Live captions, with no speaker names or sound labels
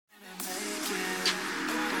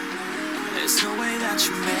There's no way that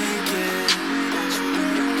you make it,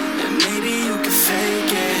 and maybe you can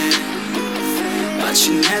fake it, but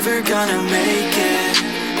you're never gonna make it.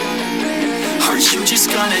 Are you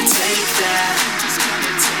just gonna take that?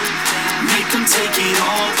 Make them take it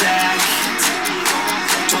all back.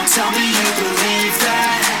 Don't tell me you believe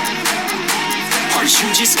that. Are you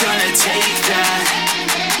just gonna take that?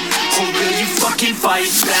 Or will you fucking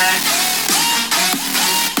fight back?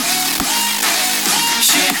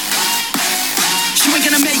 Yeah. You ain't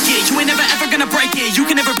gonna make it, you ain't never ever gonna break it. You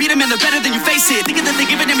can never beat them and they're better than you face it. Thinking that they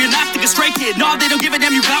give a damn, you're not thinking straight, kid. No, they don't give a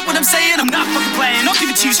damn, you got what I'm saying? I'm not fucking playing, I'll give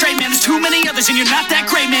it to you straight, man. There's too many others and you're not that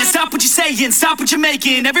great, man. Stop what you're saying, stop what you're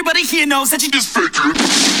making. Everybody here knows that you just fake it.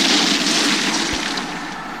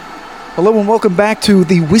 Hello and welcome back to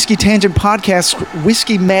the Whiskey Tangent Podcast,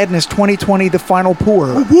 Whiskey Madness 2020, the final pour.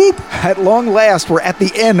 Whoop, whoop. At long last, we're at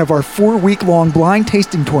the end of our 4-week-long blind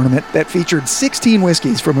tasting tournament that featured 16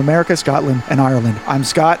 whiskeys from America, Scotland, and Ireland. I'm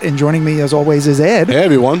Scott, and joining me as always is Ed. Hey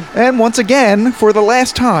everyone. And once again, for the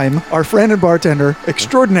last time, our friend and bartender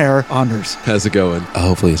extraordinaire, Anders. How's it going?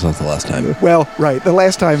 Hopefully it's not the last time. Well, right, the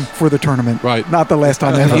last time for the tournament. Right. Not the last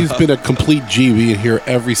time ever. He's been a complete G being here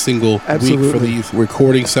every single week for these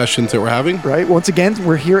recording sessions that we're having. Right. Once again,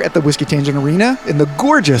 we're here at the Whiskey Tangent Arena in the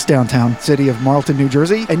gorgeous downtown city of Marlton, New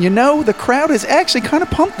Jersey. And you know, the crowd is actually kind of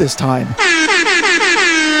pumped this time.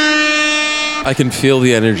 I can feel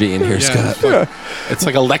the energy in here, Scott. It's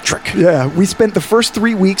like electric. Yeah, we spent the first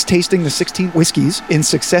 3 weeks tasting the 16 whiskeys in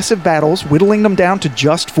successive battles, whittling them down to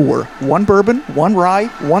just 4. 1 bourbon, 1 rye,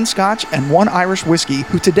 1 scotch, and 1 Irish whiskey,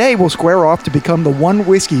 who today will square off to become the one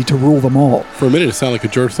whiskey to rule them all. For a minute, it sounded like a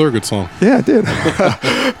George Thorogood song. Yeah, it did.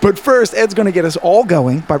 But first, Ed's going to get us all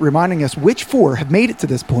going by reminding us which 4 have made it to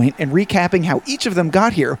this point and recapping how each of them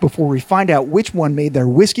got here before we find out which one made their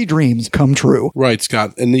whiskey dreams come true. Right,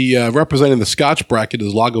 Scott. And the representing the Scotch bracket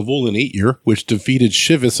is Lagavulin 8-year, which defeated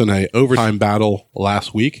Chivas in a overtime battle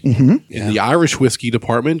last week. Mm-hmm. In the Irish whiskey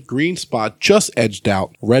department, Green Spot just edged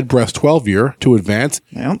out Redbreast 12-year to advance.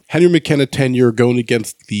 Yeah. Henry McKenna 10-year going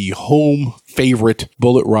against the home favorite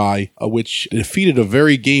Bullet Rye, which defeated a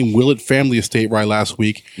very game Willett Family Estate Rye last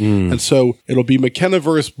week. And so it'll be McKenna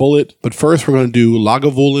versus Bullet. But first, we're going to do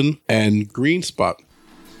Lagavulin and Green Spot.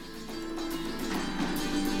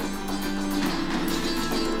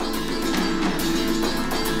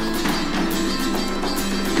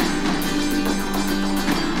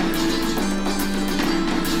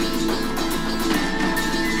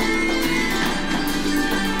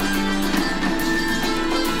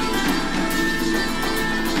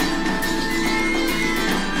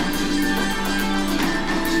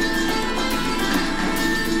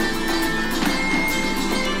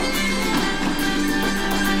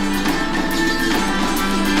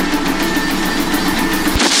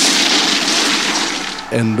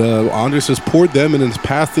 And Anders has poured them and is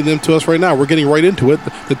passing them to us right now. We're getting right into it.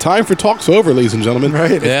 The time for talk's over, ladies and gentlemen.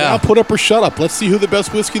 Right. It's now put up or shut up. Let's see who the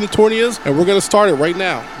best whiskey in the tourney is, and we're going to start it right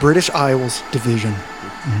now. British Isles Division.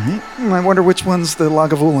 Mm-hmm. I wonder which one's the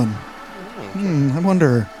Lagavulin. I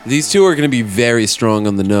wonder. These two are going to be very strong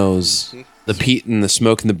on the nose. The peat and the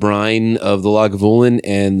smoke and the brine of the Lagavulin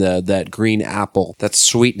and that green apple, that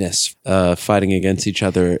sweetness fighting against each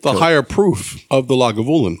other. The higher proof of the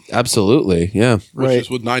Lagavulin. Absolutely, yeah. Which is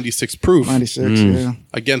with 96 proof. 96, yeah.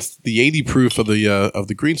 Against the 80 proof of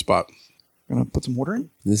the Green Spot. Gonna put some water in?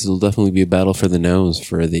 This will definitely be a battle for the nose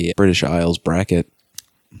for the British Isles bracket.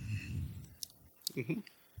 Mm-hmm.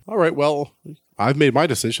 All right, well, I've made my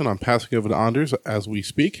decision. I'm passing over to Anders as we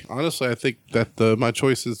speak. Honestly, I think that my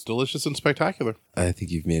choice is delicious and spectacular. I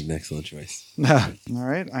think you've made an excellent choice. All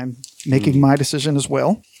right, I'm making my decision as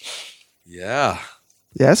well. Yeah.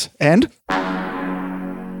 Yes, and?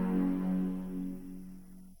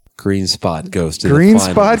 Green Spot goes to the finals.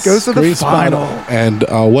 Green Spot goes to the final. And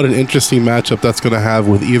what an interesting matchup that's going to have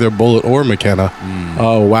with either Bullet or McKenna.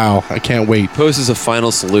 Oh, wow. I can't wait. Poses a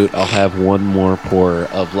final salute. I'll have one more pour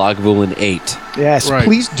of Lagavulin 8. Yes,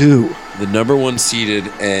 please do. The number 1 seeded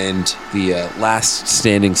and the last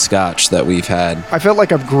standing scotch that we've had. I felt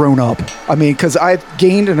like I've grown up. I mean, because I've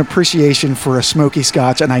gained an appreciation for a smoky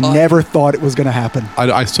scotch, and I never thought it was going to happen.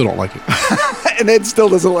 I still don't like it. And Ed still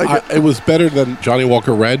doesn't like it. It was better than Johnny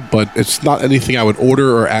Walker Red, but it's not anything I would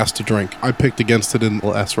order or ask to drink. I picked against it in the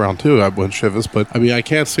last round, too. I went Chivas, but I mean, I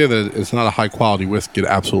can't say that it's not a high-quality whiskey. It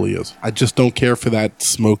absolutely is. I just don't care for that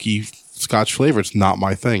smoky Scotch flavor. It's not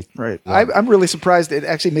my thing. Right. I'm really surprised it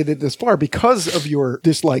actually made it this far because of your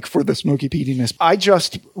dislike for the smoky peatiness. I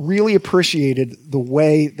just really appreciated the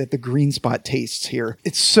way that the green spot tastes here.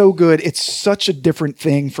 It's so good. It's such a different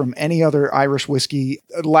thing from any other Irish whiskey.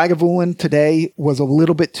 Lagavulin today was a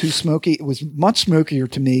little bit too smoky. It was much smokier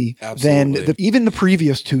to me than even the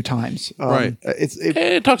previous two times. Right.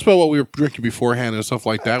 It talks about what we were drinking beforehand and stuff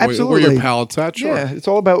like that. Absolutely. Where your palate's at. Sure. Yeah, it's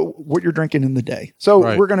all about what you're drinking in the day. So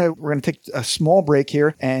we're gonna take a small break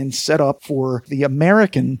here and set up for the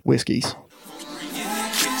American whiskeys.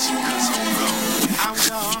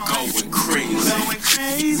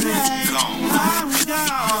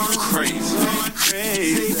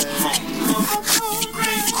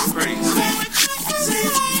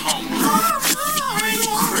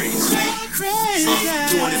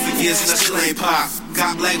 Years and I still ain't pop.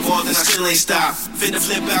 Got blackballed and I still ain't stop. Finna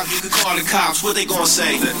flip out, you can call the cops. What they gonna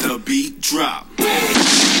say? Let the beat drop.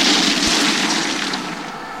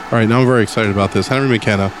 All right, now I'm very excited about this. Henry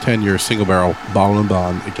McKenna, 10-year single barrel bottle and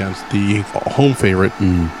bond against the home favorite,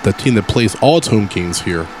 the team that plays all its home games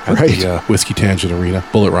here at the Whiskey Tangent Arena,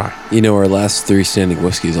 Bullet Rye. You know, our last three standing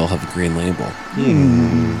whiskeys all have a green label.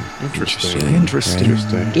 Interesting.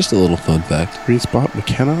 Just a little fun fact. Green Spot,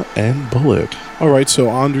 McKenna, and Bullet. All right, so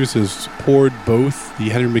Andres has poured both the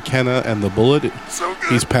Henry McKenna and the Bullet. So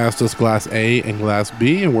good. He's passed us glass A and glass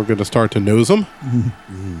B, and we're going to start to nose them.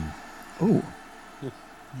 Oh.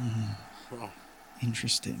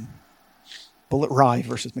 Interesting. Bullet Rye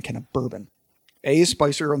versus McKenna Bourbon. A is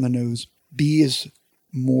spicier on the nose. B is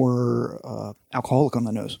more alcoholic on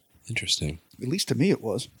the nose. Interesting. At least to me it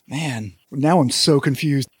was. Man, now I'm so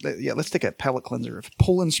confused. Yeah, let's take a palate cleanser.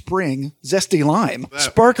 Poland Spring, Zesty Lime,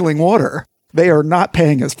 Sparkling Water. They are not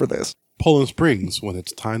paying us for this. Poland Springs, when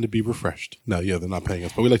it's time to be refreshed. No, yeah, they're not paying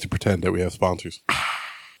us, but we like to pretend that we have sponsors.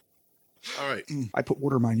 All right. I put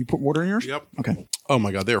water in mine. You put water in yours? Yep. Okay. Oh,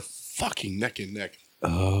 my God. They're fucking neck and neck.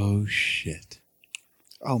 Oh, shit.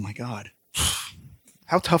 Oh, my God.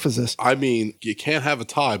 How tough is this? I mean, you can't have a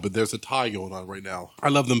tie, but there's a tie going on right now. I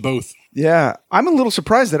love them both. Yeah. I'm a little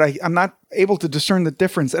surprised that I'm not able to discern the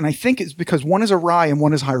difference. And I think it's because one is a rye and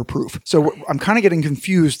one is higher proof. So I'm kind of getting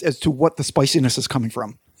confused as to what the spiciness is coming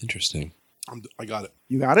from. Interesting. I got it.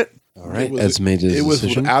 You got it? All right. As made his decision. It was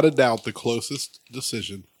without a doubt the closest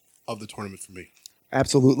decision of the tournament for me.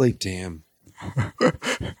 Absolutely. Damn.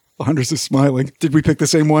 Andres is smiling. Did we pick the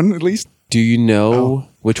same one at least? Do you know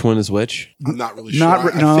which one is which? I'm not really sure.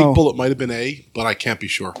 I think Bullet might have been A, but I can't be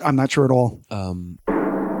sure. I'm not sure at all.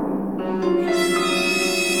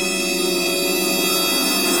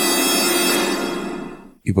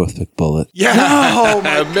 You both picked Bullet. Yeah. Oh,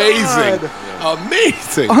 my Amazing. God.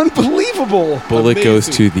 Amazing. Unbelievable. Bullet goes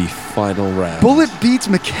to the final round. Bullet beats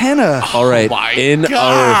McKenna. All right. my in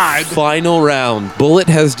God. our final round, Bullet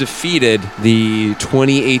has defeated the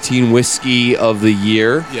 2018 Whiskey of the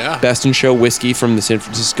Year. Yeah. Best in Show Whiskey from the San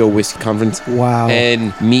Francisco Whiskey Conference. Wow.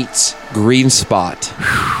 And meets Green Spot.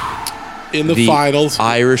 In the finals,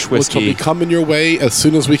 Irish whiskey, which will be coming your way as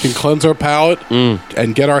soon as we can cleanse our palate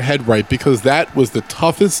and get our head right, because that was the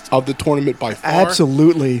toughest of the tournament by far.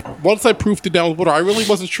 Absolutely. Once I proofed it down with water, I really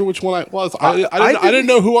wasn't sure which one I was. I didn't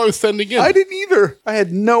know who I was sending in. I didn't either. I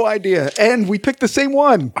had no idea. And we picked the same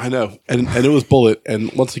one. I know. And it was Bullet.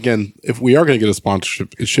 And once again, if we are going to get a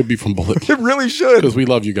sponsorship, it should be from Bullet. It really should. Because we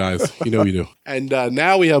love you guys. You know we do. And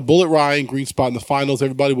now we have Bullet Rye and Green Spot in the finals.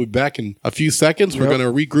 Everybody will be back in a few seconds. We're going to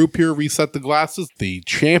regroup here, reset the glasses. The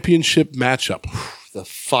championship matchup. the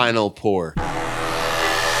final pour.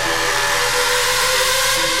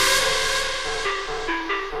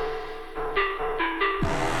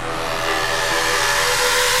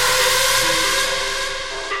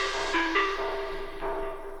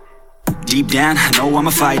 Deep down, I know I'm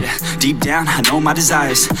a fighter. Deep down, I know my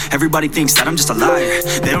desires. Everybody thinks that I'm just a liar.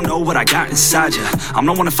 They don't know what I got inside ya. I'm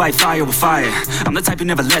the one to fight fire with fire. I'm the type who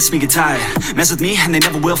never lets me get tired. Mess with me and they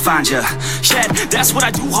never will find ya. Yeah, that's what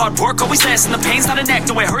I do, hard work, always last. And the pain's not an act,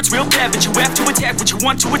 no, it hurts real bad. But you have to attack what you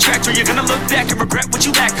want to attract, or you're gonna look back and regret what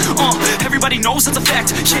you lack. Everybody knows that's a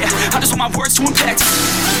fact. Yeah, I just want my words to impact.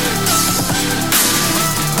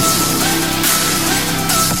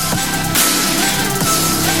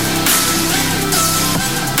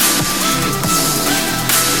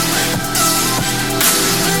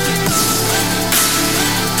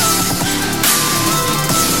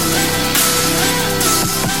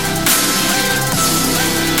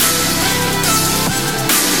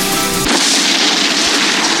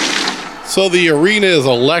 So the arena is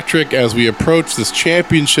electric as we approach this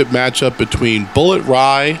championship matchup between Bulleit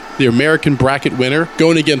Rye, the American bracket winner,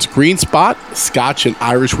 going against Green Spot, Scotch and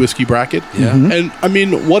Irish whiskey bracket. Yeah. And I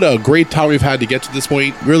mean, what a great time we've had to get to this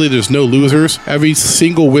point. Really, there's no losers. Every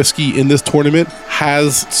single whiskey in this tournament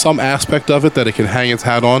has some aspect of it that it can hang its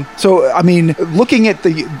hat on. So, I mean, looking at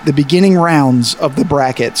the beginning rounds of the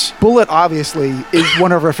brackets, Bulleit obviously is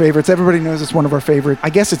one of our favorites. Everybody knows it's one of our favorites. I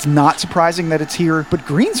guess it's not surprising that it's here, but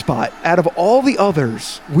Green Spot, out of all the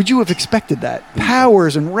others, would you have expected that?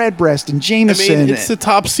 Powers and Redbreast and I Jameson. mean, it's the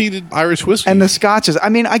top-seeded Irish whiskey. and the Scotches. I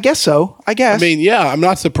mean, I guess so. I guess. I mean, yeah, I'm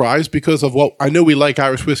not surprised because of what I know we like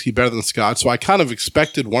Irish whiskey better than Scotch, so I kind of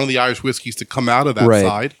expected one of the Irish whiskeys to come out of that Right.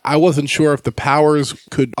 side. I wasn't sure if the Powers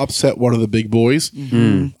could upset one of the big boys.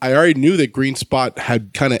 I already knew that Green Spot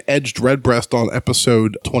had kind of edged Redbreast on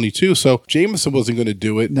episode 22, so Jameson wasn't going to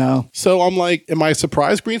do it. No. So I'm like, am I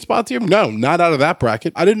surprised Green Spot's here? No, not out of that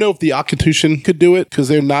bracket. I didn't know if the Occultation could do it because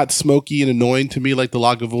they're not smoky and annoying to me like the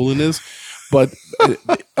Lagavulin is. But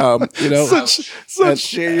you know, Such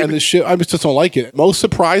shade. And the I just don't like it. Most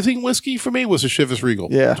surprising whiskey for me was a Chivas Regal,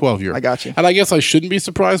 Yeah, 12 year. I got you. And I guess I shouldn't be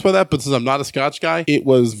surprised by that, but since I'm not a Scotch guy, it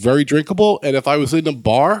was very drinkable. And if I was in a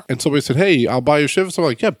bar and somebody said, "Hey, I'll buy you a Chivas," I'm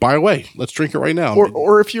like, "Yeah, buy away. Let's drink it right now."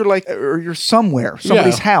 or if you're like, or you're somewhere,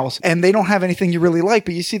 somebody's house, and they don't have anything you really like,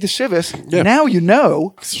 but you see the Chivas, Yeah. now you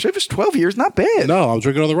know Chivas 12 years, not bad. No, I'm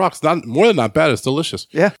drinking on the rocks. Not more than not bad. It's delicious.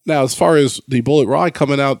 Yeah. Now, as far as the Bulleit Rye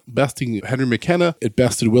coming out besting Henry McKenna, it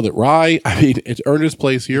bested Willett Rye. I mean, it earned its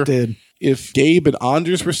place here. It did. If Gabe and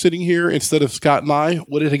Anders were sitting here instead of Scott and I,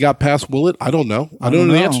 would it have got past Willett? I don't know. I don't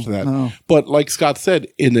know the know. answer to that. No. But like Scott said,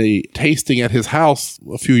 in a tasting at his house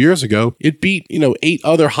a few years ago, it beat 8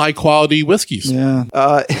 other high quality whiskeys. Yeah.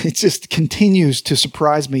 It just continues to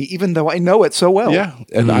surprise me, even though I know it so well. Yeah,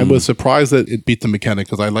 and I was surprised that it beat the McKenna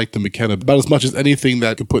because I like the McKenna about as much as anything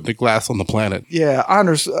that could put in a glass on the planet. Yeah,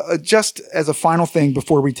 Anders, just as a final thing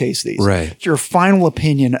before we taste these, Right. your final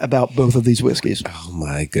opinion about both of these whiskeys. Oh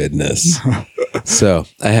my goodness. So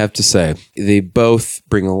I have to say, they both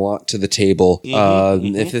bring a lot to the table.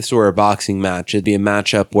 If this were a boxing match, it'd be a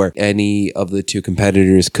matchup where any of the two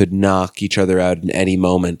competitors could knock each other out in any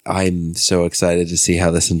moment. I'm so excited to see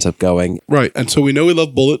how this ends up going. Right, and so we know we love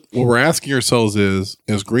Bulleit. What we're asking ourselves is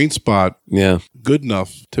Green Spot Yeah. good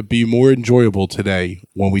enough to be more enjoyable today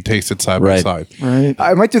when we taste it side Right. by side? Right.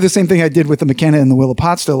 I might do the same thing I did with the McKenna and the Willa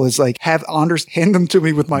Pot still, is like have Anders hand them to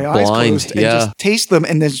me with my eyes Blind, closed and yeah. just taste them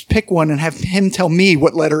and then just pick one and have him tell me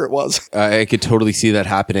what letter it was. I could totally see that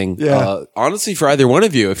happening. Yeah. Honestly, for either one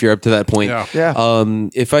of you, if you're up to that point. Yeah. Yeah.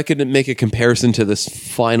 If I could make a comparison to this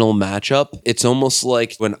final matchup, it's almost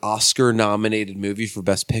like an Oscar-nominated movie for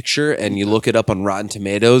Best Picture, and you look it up on Rotten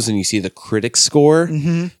Tomatoes, and you see the critics score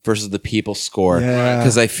versus the people score. Yeah.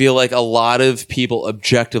 Because I feel like a lot of people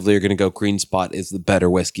objectively are going to go Green Spot is the better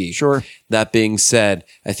whiskey. Sure. That being said,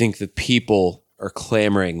 I think the people are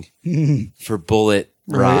clamoring for Bulleit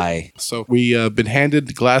Rye. So we been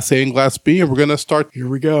handed glass A and glass B, and we're going to start. Here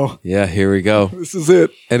we go. Yeah, here we go. This is it.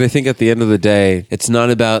 And I think at the end of the day, it's not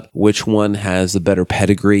about which one has the better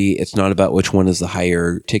pedigree. It's not about which one is the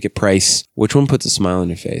higher ticket price. Which one puts a smile on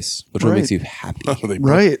your face? Which one Right. makes you happy?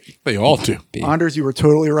 Right. They all do. Anders, you were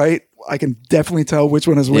totally right. I can definitely tell which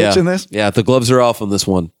one is which in this. Yeah, the gloves are off on this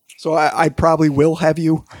one. So I probably will have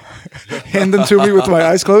you hand them to me with my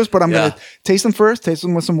eyes closed, but I'm going Yeah. to taste them first, taste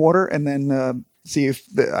them with some water, and then see if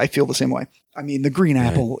I feel the same way. I mean, the green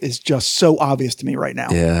apple is just so obvious to me right now.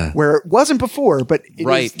 Yeah. Where it wasn't before, but it is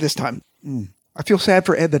Right. this time. I feel sad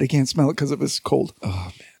for Ed that he can't smell it because it was cold.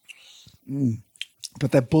 Oh, man.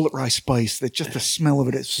 But that Bulleit Rye spice, that just the smell of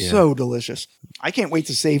it is so delicious. I can't wait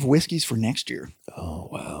to save whiskeys for next year. Oh,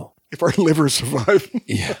 wow. If our livers survive.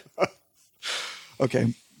 Yeah.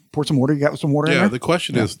 Okay. Pour some water. You got some water in Yeah, there? the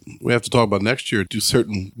question is, we have to talk about next year. Do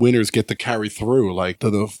certain winners get to carry through? Like, to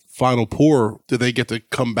the final pour, do they get to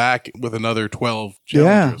come back with another 12 Yeah.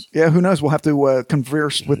 challengers? Yeah. Who knows? We'll have to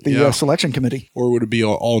converse with the Yeah. selection committee. Or would it be an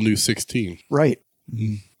all new 16? Right.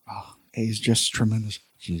 Oh, A is just tremendous.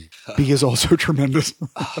 B is also tremendous.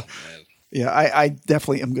 Yeah, I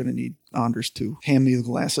definitely am going to need Anders to hand me the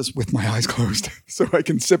glasses with my eyes closed so I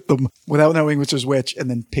can sip them without knowing which is which and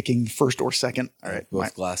then picking first or second. All right.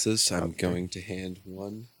 Both glasses. I'm going to hand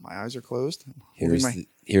one. My eyes are closed. I'm holding my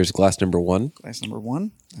Here's glass number one. glass number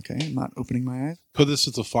one. Okay. I'm not opening my eyes. Put this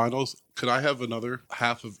as the finals. Could I have another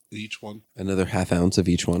half of each one? Another half ounce of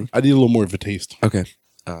each one. I need a little more of a taste. Okay.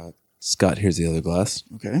 Scott, here's the other glass.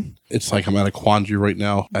 Okay. It's like I'm at a quandary right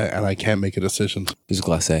now, and I can't make a decision. Here's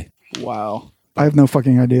glass A. Wow. I have no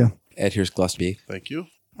fucking idea. Ed, here's glass B. Thank you.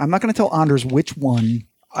 I'm not going to tell Anders which one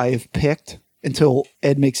I have picked until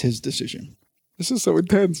Ed makes his decision. This is so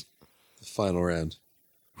intense. Final round.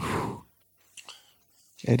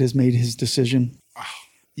 Ed has made his decision.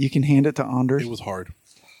 You can hand it to Anders. It was hard.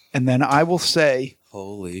 And then I will say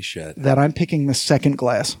Holy shit. that I'm picking the second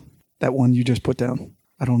glass. That one you just put down.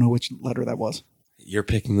 I don't know which letter that was. You're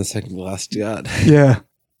picking the second glass, God. Yeah.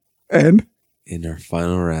 And? In our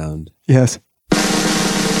final round. Yes.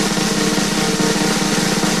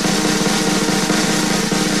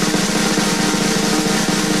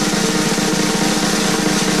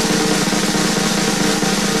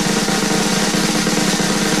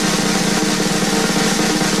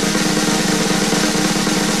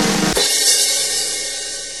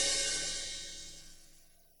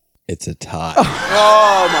 It's a tie.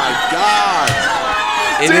 Oh my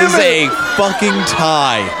God! It is a fucking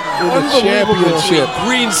tie. The championship.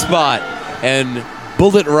 Green Spot and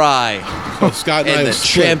Bullet Rye So Scott and I in the have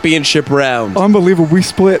split. championship round. Unbelievable. We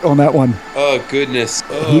split on that one. Oh, goodness.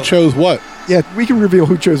 Who chose what? Yeah, we can reveal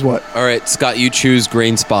who chose what. All right, Scott, you choose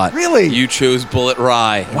Green Spot. Really? You choose Bullet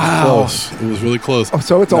Rye. Close. It was really close. Oh,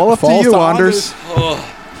 so it's all up to Falls you, to Anders.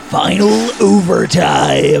 Final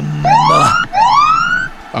overtime.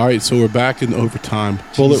 All right, so we're back in overtime.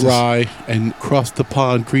 Bullet Rye and across the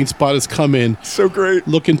pond, Green Spot has come in, So great.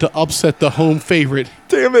 looking to upset the home favorite.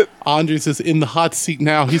 Damn it. Anders is in the hot seat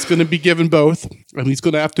now. He's going to be given both, and he's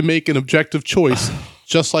going to have to make an objective choice.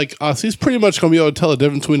 Just like us, he's pretty much going to be able to tell the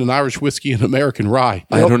difference between an Irish whiskey and American rye.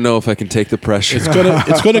 I don't know if I can take the pressure.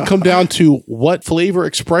 It's gonna come down to what flavor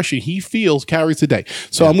expression he feels carries the day.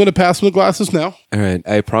 So I'm going to pass him the glasses now. All right.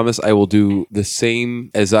 I promise I will do the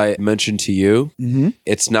same as I mentioned to you. Mm-hmm.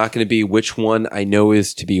 It's not going to be which one I know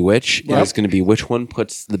is to be which. Right. It's going to be which one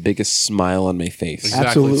puts the biggest smile on my face. Exactly.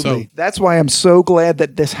 Absolutely. So- That's why I'm so glad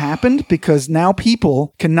that this happened, because now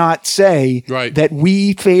people cannot say Right. that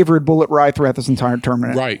we favored Bullet Rye throughout this entire tournament.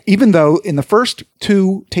 Right. Even though in the first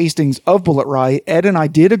two tastings of Bullet Rye, Ed and I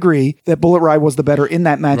did agree that Bullet Rye was the better in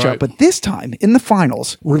that matchup. Right. But this time in the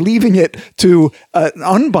finals, we're leaving it to an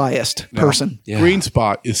unbiased person. Yeah. Green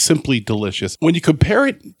Spot is simply delicious. When you compare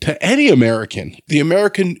it to any American, the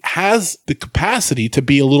American has the capacity to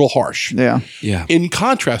be a little harsh. Yeah. Yeah. In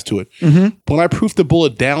contrast to it, when I proofed the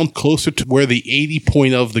bullet down closer to where the 80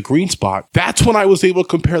 point of the Green Spot, that's when I was able to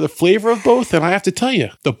compare the flavor of both. And I have to tell you,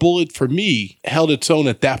 the bullet for me held its own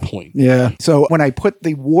at that point. Yeah. So when I put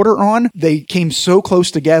the water on, they came so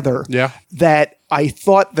close together Yeah. that I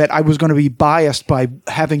thought that I was going to be biased by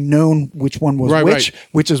having known which one was Right,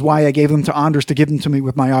 which is why I gave them to Anders to give them to me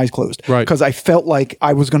with my eyes closed. Right. Because I felt like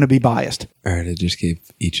I was going to be biased. All right. I just gave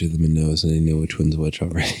each of them a nose and I know which one's which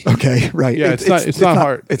already. Okay. Right. Yeah, it's not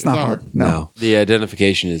hard. It's not hard. No. The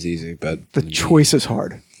identification is easy, but The choice is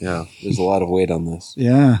hard. yeah, there's a lot of weight on this.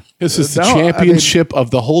 Yeah. This is the No, I mean- championship of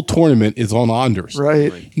the whole tournament is on Anders.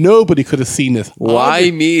 Right. Nobody could have seen this.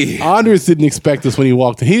 Why me? Anders didn't expect this when he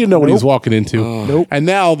walked in. He didn't know what he was walking into. Nope. And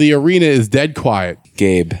now the arena is dead quiet.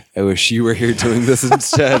 Gabe, I wish you were here doing this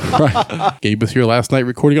instead. Gabe was here last night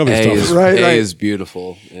recording other A stuff. is, Right, A right. is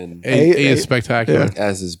beautiful, and A is A- spectacular.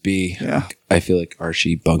 as is B. Yeah. I feel like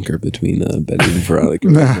Archie Bunker between Betty and Veronica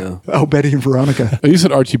right now. Oh, Betty and Veronica. Oh, you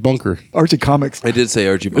said Archie Bunker. Archie Comics. I did say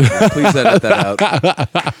Archie Bunker. Please edit that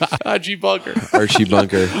out. Archie Bunker. Archie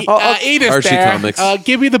Bunker. Edith Archie there. Comics.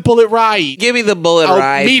 Give me the bullet rye. Give me the bullet Oh,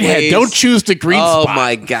 ride, meathead, please. don't choose the green Oh spot.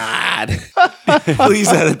 my god! Please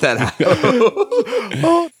edit that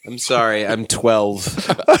out. I'm sorry. I'm 12.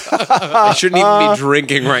 I shouldn't even be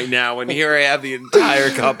drinking right now. And here I have the entire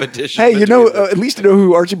competition. Hey, you know, between them. at least you know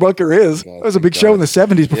who Archie Bunker is. That was a big show in the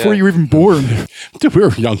 70s before Yeah. you were even born. Dude, we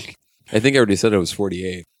were young. I think I already said I was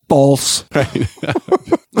 48. False.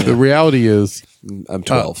 The reality is, I'm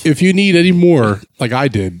 12. if you need any more, like I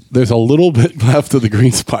did, there's a little bit left of the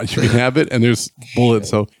green spot. You can have it, and there's bullets.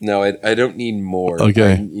 So, No, I don't need more.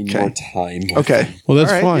 Okay. I need more time. Okay. Well, that's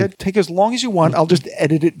All right, fine. yeah, take as long as you want. I'll just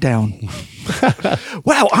edit it down.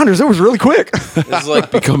 Wow, Anders, that was really quick. This is like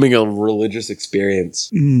becoming a religious experience.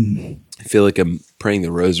 I feel like I'm praying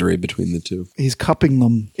the rosary between the two. He's cupping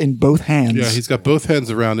them in both hands. yeah, he's got both hands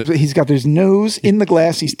around it. He's got his nose in the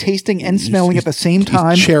glass. He's tasting and smelling at the same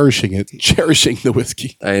time. He's cherishing it, cherishing the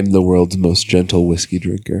whiskey. I am the world's most gentle whiskey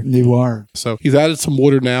drinker. You are. So he's added some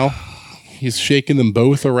water now. He's shaking them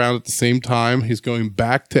both around at the same time. He's going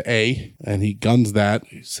back to A, and he guns that.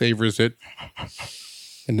 He savors it.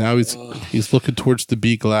 And now he's looking towards the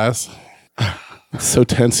B glass. It's so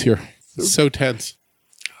tense here. It's so tense.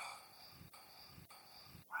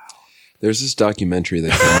 There's this documentary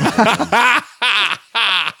that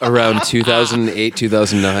came out around 2008,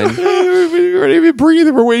 2009. We're not even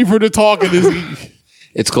breathing. We're waiting for him to talk. And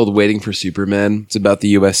It's called Waiting for Superman. It's about the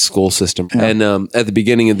U.S. school system. And at the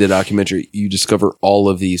beginning of the documentary, you discover all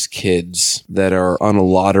of these kids that are on a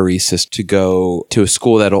lottery system to go to a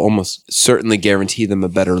school that will almost certainly guarantee them a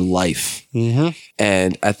better life.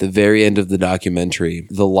 And at the very end of the documentary,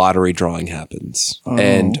 the lottery drawing happens.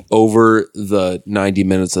 And over the 90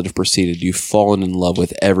 minutes that have proceeded, you've fallen in love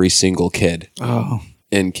with every single kid.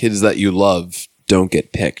 And kids that you love don't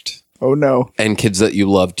get picked. Oh, no. And kids that you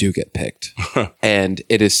love do get picked. And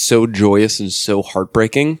it is so joyous and so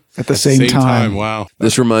heartbreaking. At the same time. Wow.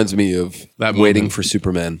 This reminds me of That Waiting moment. for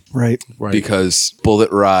Superman. Right. Right. Because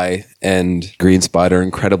Bullet Rye and Green Spot are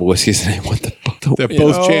incredible whiskeys. And I want the They're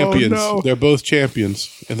both Oh, champions. no. They're both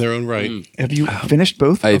champions in their own right. Have you finished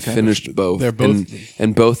both? I Okay. finished both. They're both-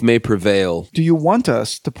 and both may prevail. Do you want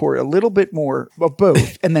us to pour a little bit more of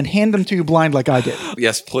both and then hand them to you blind like I did?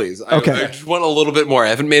 Yes, please. Okay. I just want a little bit more. I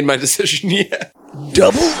haven't made my decision yet.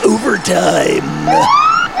 Double overtime.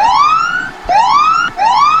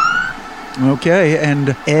 Okay,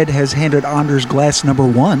 and Ed has handed Anders glass number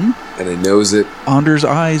 1. And I knows it. Anders'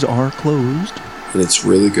 eyes are closed. And it's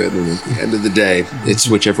really good. And at the end of the day, it's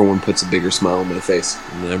whichever one puts a bigger smile on my face.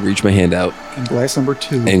 And then I reach my hand out. And glass number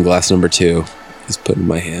 2. And glass number 2 is put in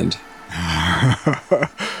my hand.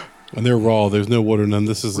 And they're raw. There's no water in them.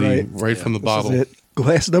 This is Right. right from the This bottle. is it.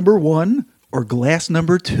 Glass number 1 or glass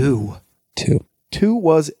number 2? 2. 2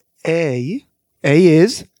 was A. A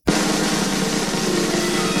is...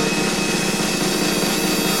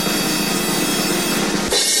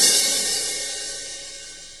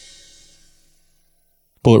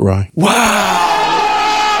 Bullet Rye. Wow.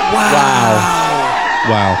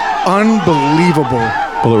 Unbelievable.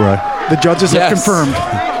 Bullet Rye. The judges have Yes. confirmed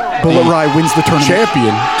Bullet Rye wins the tournament.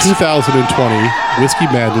 Champion 2020 Whiskey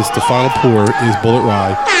Madness. The final pour is Bullet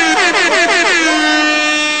Rye.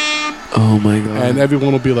 Oh my God. And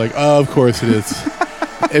everyone will be like, oh, of course it is.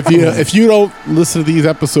 If you don't listen to these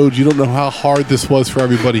episodes, you don't know how hard this was for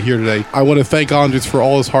everybody here today. I want to thank Andres for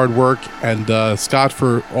all his hard work and Scott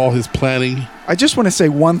for all his planning. I just want to say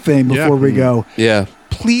one thing before we go. Yeah.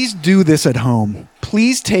 Please do this at home.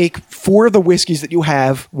 Please take 4 of the whiskeys that you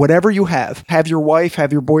have, whatever you have your wife,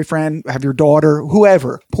 have your boyfriend, have your daughter,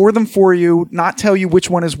 whoever, pour them for you, not tell you which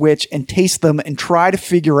one is which, and taste them and try to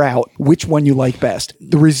figure out which one you like best.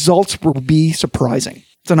 The results will be surprising.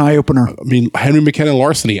 It's an eye-opener. I mean, Henry McKenna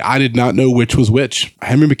Larceny, I did not know which was which.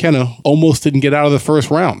 Henry McKenna almost didn't get out of the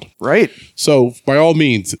first round. Right. So, by all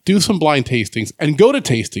means, do some blind tastings and go to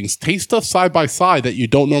tastings. Taste stuff side by side that you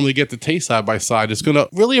don't normally get to taste side by side. It's going to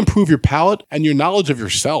really improve your palate and your knowledge of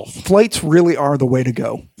yourself. Flights really are the way to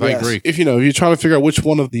go. I Yes. agree. If you're trying to figure out which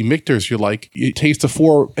one of the Michters you like, you taste the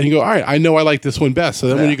 4 and you go, all right, I know I like this one best. So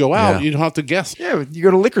then when you go out, Yeah. you don't have to guess. Yeah, you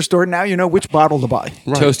go to a liquor store, now you know which bottle to buy.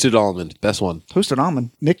 Toasted almond. Best one. Toasted almond.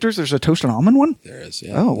 Michter's, there's a toasted almond one? There is.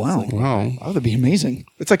 Yeah. Oh, wow. Wow. Oh, that'd be amazing.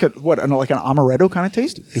 It's like like an amaretto kind of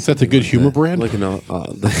taste? Is that the Good Humor brand? Like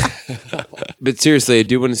but seriously, I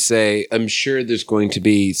do want to say I'm sure there's going to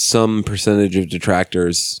be some percentage of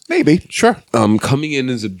detractors Maybe. Sure. coming in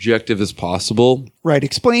as objective as possible. Right.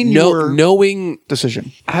 Explain your Knowing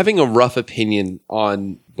decision. having a rough opinion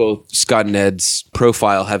on both Scott and Ed's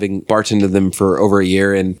profile, having bartended them for over a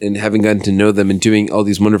year and having gotten to know them and doing all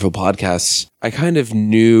these wonderful podcasts, I kind of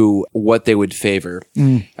knew what they would favor.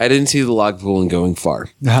 I didn't see the Lagavulin going far.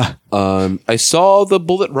 I saw the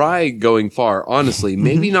Bullet Rye going far, honestly.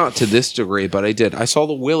 Maybe not to this degree, but I did. I saw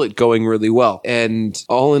the Willet going really well. And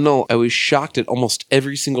all in all, I was shocked at almost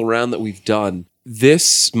every single round that we've done.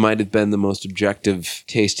 This might have been the most objective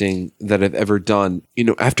tasting that I've ever done. You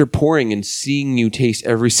know, after pouring and seeing you taste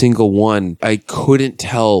every single one, I couldn't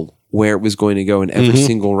tell where it was going to go in every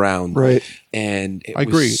single round. Right. And it I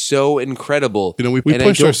agree. was so incredible. We And I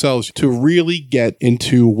pushed don't- ourselves to really get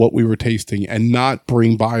into what we were tasting and not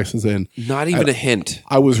bring biases in. Not even a hint.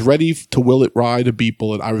 I was ready to Willet Rye to beat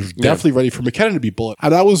Bullet. I was definitely ready for McKenna to beat Bullet.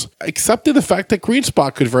 And I was accepting the fact that Green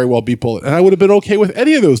Spot could very well beat Bullet. And I would have been okay with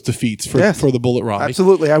any of those defeats for the Bullet Rye.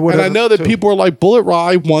 Absolutely. I would And I have know that too. people are like, Bullet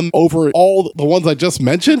Rye won over all the ones I just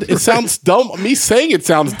mentioned. It sounds dumb. Me saying it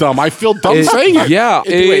sounds dumb. I feel dumb saying it. yeah,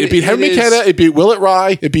 It beat Henry it is. McKenna. It beat Willet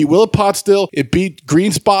Rye. It beat Willet Potstill. It beat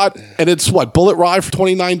Green Spot. And it's what? Bullet Rye for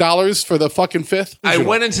 $29 for the fucking 5th? I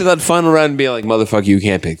went into that final round being like, motherfucker, you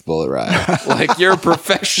can't pick Bullet Rye. Like, you're a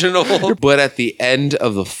professional. But at the end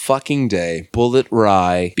of the fucking day, Bullet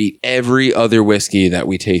Rye beat every other whiskey that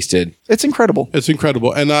we tasted. It's incredible. It's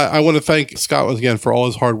incredible. And I want to thank Scott once again for all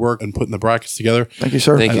his hard work and putting the brackets together. Thank you,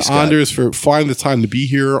 sir. Thank you, And Scott. Anders for finding the time to be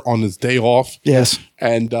here on his day off. Yes.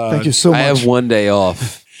 And Thank you so much. I have one day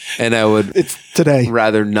off, and I would It's today.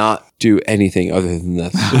 rather not do anything other than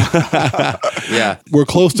this. Yeah. We're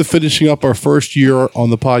close to finishing up our first year on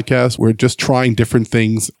the podcast. We're just trying different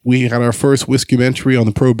things. We had our first Whiskeymentary on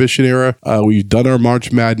the Prohibition era. We've done our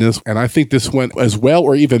March Madness, and I think this went as well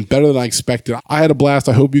or even better than I expected. I had a blast.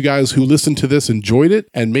 I hope you guys who listened to this enjoyed it,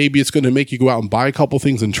 and maybe it's going to make you go out and buy a couple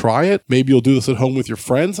things and try it. Maybe you'll do this at home with your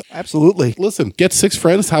friends. Absolutely. Listen, get 6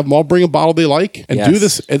 friends, have them all bring a bottle they like, and do Yes.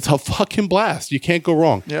 this. It's a fucking blast. You can't go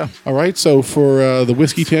wrong. Yeah. All right. So for the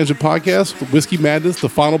Whiskey Tangent podcast, Whiskey Madness, the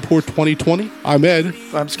Final Pour 2020, I'm Ed.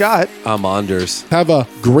 I'm Scott. I'm Anders. Have a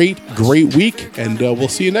great week, and we'll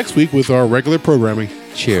see you next week with our regular programming.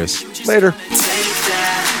 Cheers. Later. Take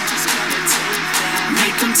that.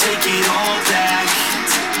 Make them take it all back.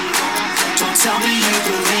 Don't tell me you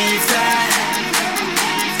believe that.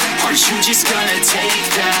 Aren't you just gonna take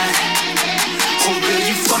that? Or will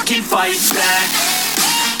you fucking fight back?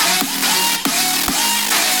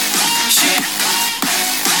 Yeah.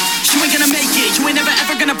 You ain't gonna make it, you ain't never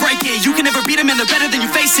ever gonna break it. You can never beat them and they're better than you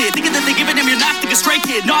face it. Thinking that they give a damn, you're not thinking straight,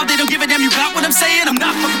 kid. No, they don't give a damn, you got what I'm saying? I'm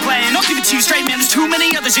not fucking playing, I'll give it to you straight, man. There's too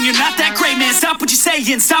many others and you're not that great, man. Stop what you're saying,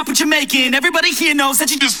 stop what you're making. Everybody here knows that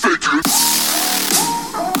you just fake it.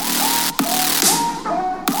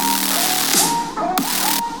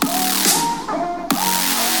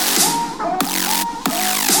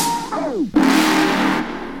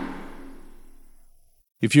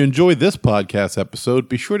 If you enjoyed this podcast episode,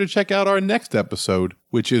 be sure to check out our next episode,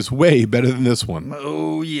 which is way better than this one.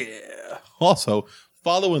 Oh, yeah. Also,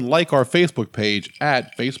 follow and like our Facebook page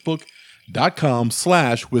at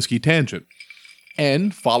facebook.com/Whiskey Tangent.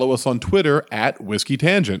 And follow us on Twitter at Whiskey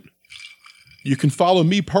Tangent. You can follow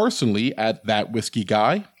me personally at That Whiskey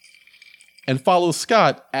Guy. And follow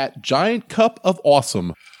Scott at Giant Cup of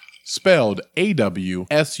Awesome, spelled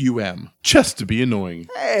AWSUM, just to be annoying.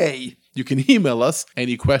 Hey. You can email us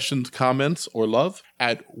any questions, comments, or love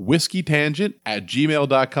at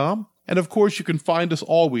whiskeytangent@gmail.com. And of course, you can find us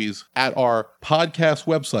always at our podcast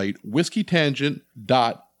website,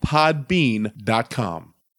 whiskeytangent.podbean.com.